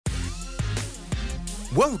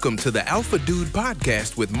Welcome to the Alpha Dude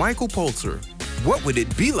Podcast with Michael Pulser. What would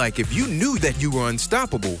it be like if you knew that you were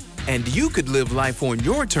unstoppable and you could live life on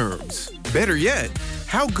your terms? Better yet,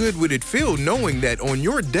 how good would it feel knowing that on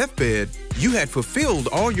your deathbed, you had fulfilled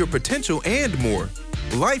all your potential and more?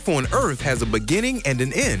 Life on Earth has a beginning and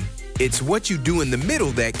an end. It's what you do in the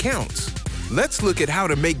middle that counts. Let's look at how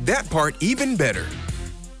to make that part even better.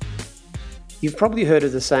 You've probably heard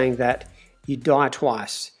of the saying that you die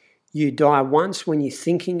twice. You die once when you're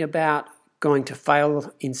thinking about going to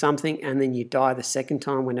fail in something, and then you die the second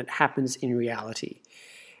time when it happens in reality.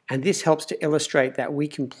 And this helps to illustrate that we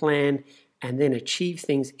can plan and then achieve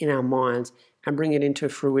things in our minds and bring it into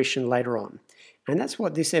fruition later on. And that's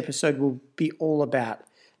what this episode will be all about,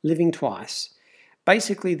 living twice.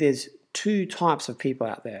 Basically, there's two types of people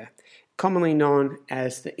out there, commonly known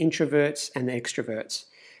as the introverts and the extroverts.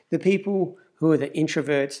 The people who are the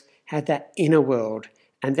introverts have that inner world,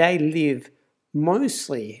 and they live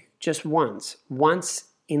mostly just once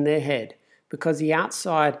in their head, because the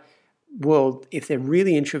outside world, if they're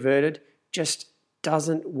really introverted, just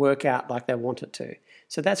doesn't work out like they want it to.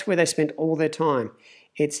 So that's where they spend all their time.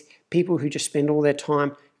 It's people who just spend all their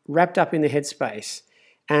time wrapped up in the headspace.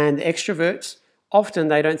 And the extroverts, often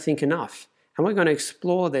they don't think enough. And we're going to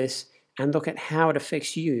explore this and look at how it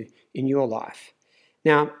affects you in your life.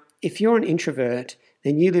 Now, if you're an introvert,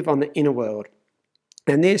 then you live on the inner world.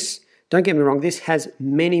 And this, don't get me wrong, this has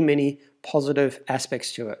many positive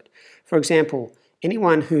aspects to it. For example,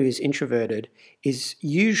 anyone who is introverted is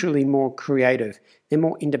usually more creative. They're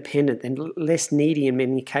more independent. They're less needy in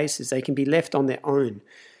many cases. They can be left on their own.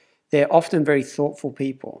 They're often very thoughtful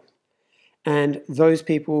people. And those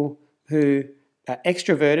people who are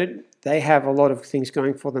extroverted, they have a lot of things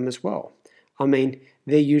going for them as well. I mean,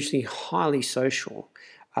 they're usually highly social.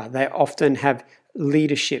 They often have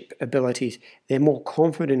leadership abilities. They're more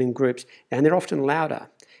confident in groups, and they're often louder.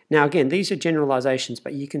 Now, again, these are generalizations,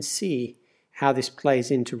 but you can see how this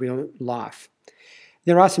plays into real life.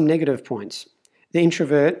 There are some negative points. The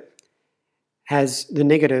introvert has the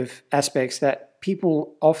negative aspects that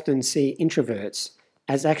people often see introverts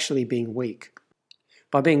as actually being weak.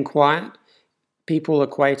 By being quiet, people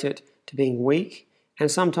equate it to being weak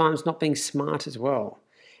and sometimes not being smart as well.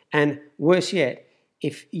 And worse yet,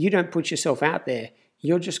 if you don't put yourself out there,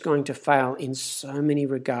 you're just going to fail in so many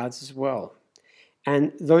regards as well.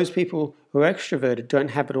 And those people who are extroverted don't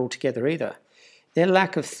have it all together either. Their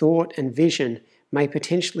lack of thought and vision may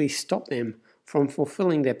potentially stop them from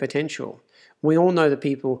fulfilling their potential. We all know the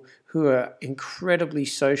people who are incredibly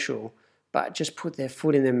social, but just put their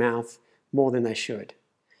foot in their mouth more than they should.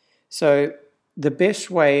 So the best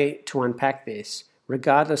way to unpack this,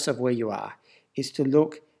 regardless of where you are, is to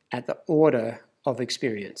look at the order of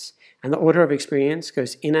experience. And the order of experience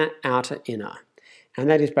goes inner, outer, inner. And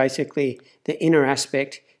that is basically the inner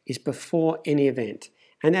aspect is before any event.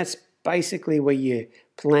 And that's basically where you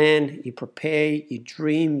plan, you prepare, you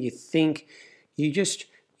dream, you think, you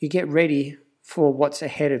get ready for what's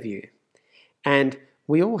ahead of you. And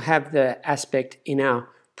we all have the aspect in our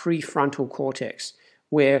prefrontal cortex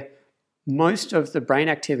where most of the brain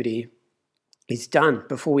activity is done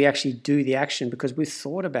before we actually do the action because we've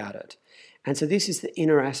thought about it. And so this is the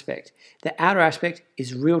inner aspect. The outer aspect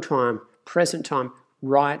is real time, present time,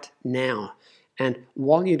 right now. And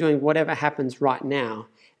while you're doing whatever happens right now,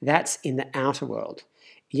 that's in the outer world.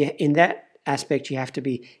 In that aspect, you have to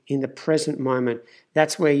be in the present moment.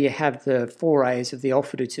 That's where you have the 4 A's of the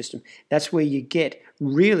Alpha Dude system. That's where you get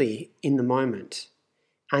really in the moment.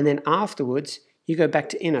 And then afterwards, you go back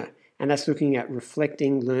to inner. And that's looking at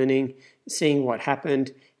reflecting, learning, seeing what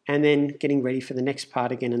happened, and then getting ready for the next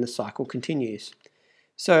part again, and the cycle continues.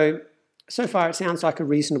 So far it sounds like a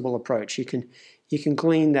reasonable approach. You can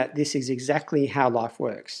glean that this is exactly how life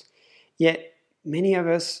works. Yet many of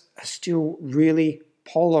us are still really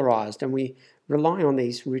polarized, and we rely on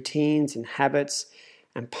these routines and habits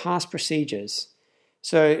and past procedures.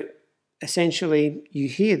 So essentially you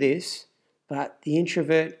hear this, but the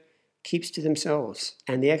introvert keeps to themselves,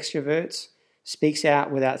 and the extroverts speaks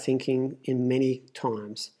out without thinking in many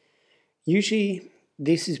times. Usually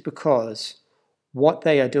this is because what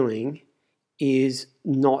they are doing is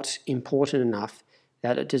not important enough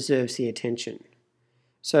that it deserves the attention.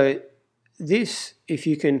 So this, if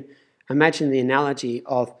you can imagine the analogy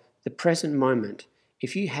of the present moment,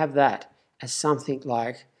 if you have that as something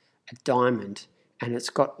like a diamond and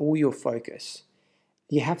it's got all your focus,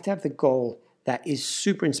 you have to have the goal that is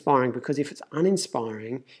super inspiring, because if it's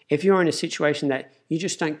uninspiring, if you're in a situation that you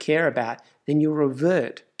just don't care about, then you'll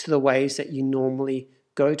revert to the ways that you normally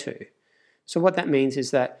go to. So what that means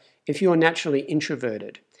is that if you're naturally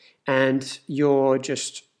introverted and you're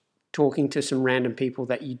just talking to some random people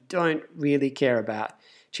that you don't really care about,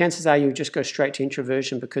 chances are you'll just go straight to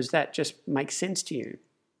introversion because that just makes sense to you.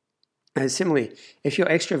 And similarly, if you're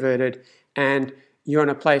extroverted and you're in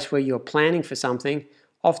a place where you're planning for something,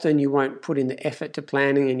 often you won't put in the effort to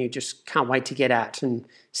planning and you just can't wait to get out and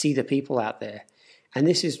see the people out there. And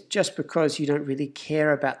this is just because you don't really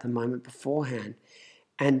care about the moment beforehand.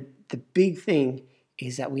 And the big thing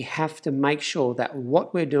is that we have to make sure that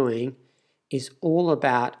what we're doing is all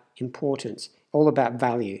about importance, all about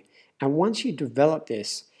value. And once you develop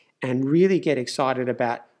this and really get excited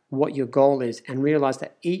about what your goal is and realize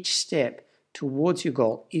that each step towards your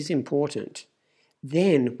goal is important,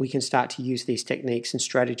 then we can start to use these techniques and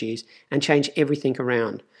strategies and change everything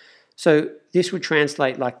around. So this would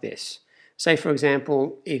translate like this. Say, for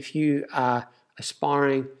example, if you are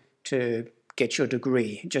aspiring to get your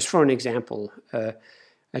degree, just for an example,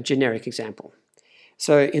 a generic example.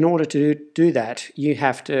 So in order to do that, you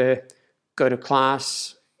have to go to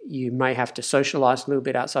class, you may have to socialize a little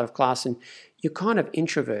bit outside of class, and you're kind of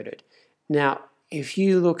introverted. Now, if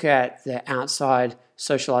you look at the outside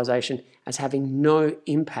socialization as having no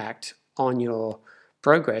impact on your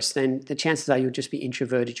progress, then the chances are you'll just be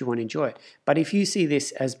introverted, you won't enjoy it. But if you see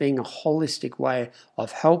this as being a holistic way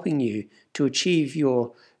of helping you to achieve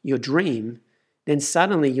your dream, then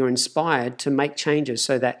suddenly you're inspired to make changes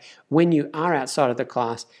so that when you are outside of the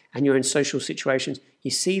class and you're in social situations, you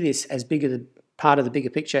see this as part of the bigger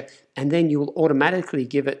picture, and then you will automatically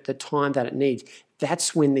give it the time that it needs.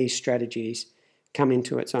 That's when these strategies come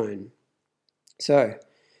into its own. So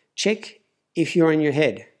check if you're in your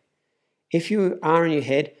head. If you are in your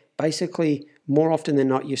head, basically more often than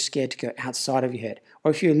not, you're scared to go outside of your head. Or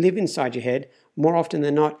if you live inside your head, more often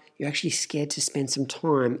than not, you're actually scared to spend some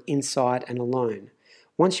time inside and alone.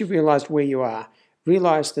 Once you've realized where you are,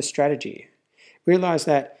 realize the strategy. Realize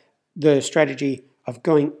that the strategy of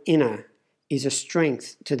going inner is a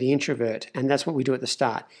strength to the introvert, and that's what we do at the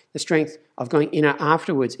start. The strength of going inner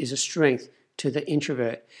afterwards is a strength to the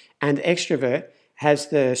introvert. And the extrovert has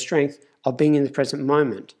the strength of being in the present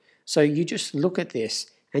moment. So you just look at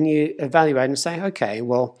this and you evaluate and say, okay,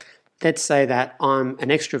 well, let's say that I'm an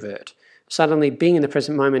extrovert. Suddenly being in the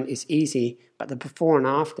present moment is easy, but the before and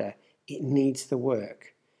after, it needs the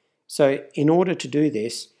work. So in order to do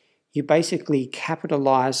this, you basically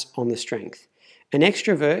capitalize on the strength. An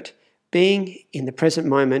extrovert, being in the present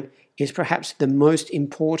moment, is perhaps the most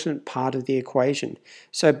important part of the equation.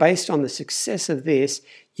 So based on the success of this,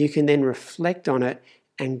 you can then reflect on it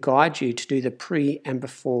and guide you to do the pre and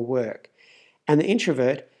before work. And the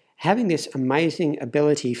introvert, having this amazing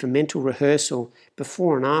ability for mental rehearsal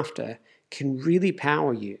before and after, can really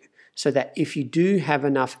power you so that if you do have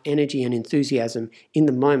enough energy and enthusiasm in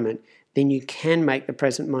the moment, then you can make the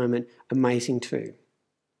present moment amazing too.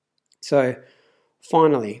 So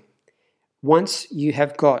finally, once you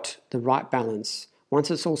have got the right balance, once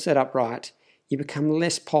it's all set up right, you become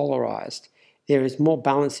less polarized. There is more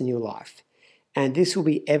balance in your life. And this will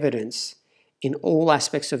be evidence in all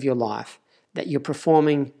aspects of your life that you're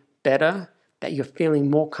performing better, that you're feeling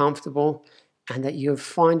more comfortable, and that you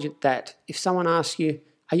find that if someone asks you,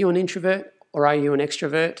 are you an introvert or are you an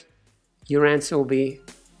extrovert? Your answer will be,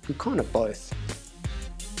 I'm kind of both.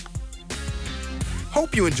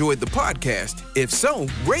 Hope you enjoyed the podcast. If so,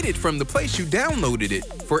 rate it from the place you downloaded it.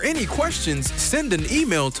 For any questions, send an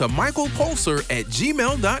email to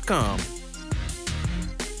michaelpulser@gmail.com.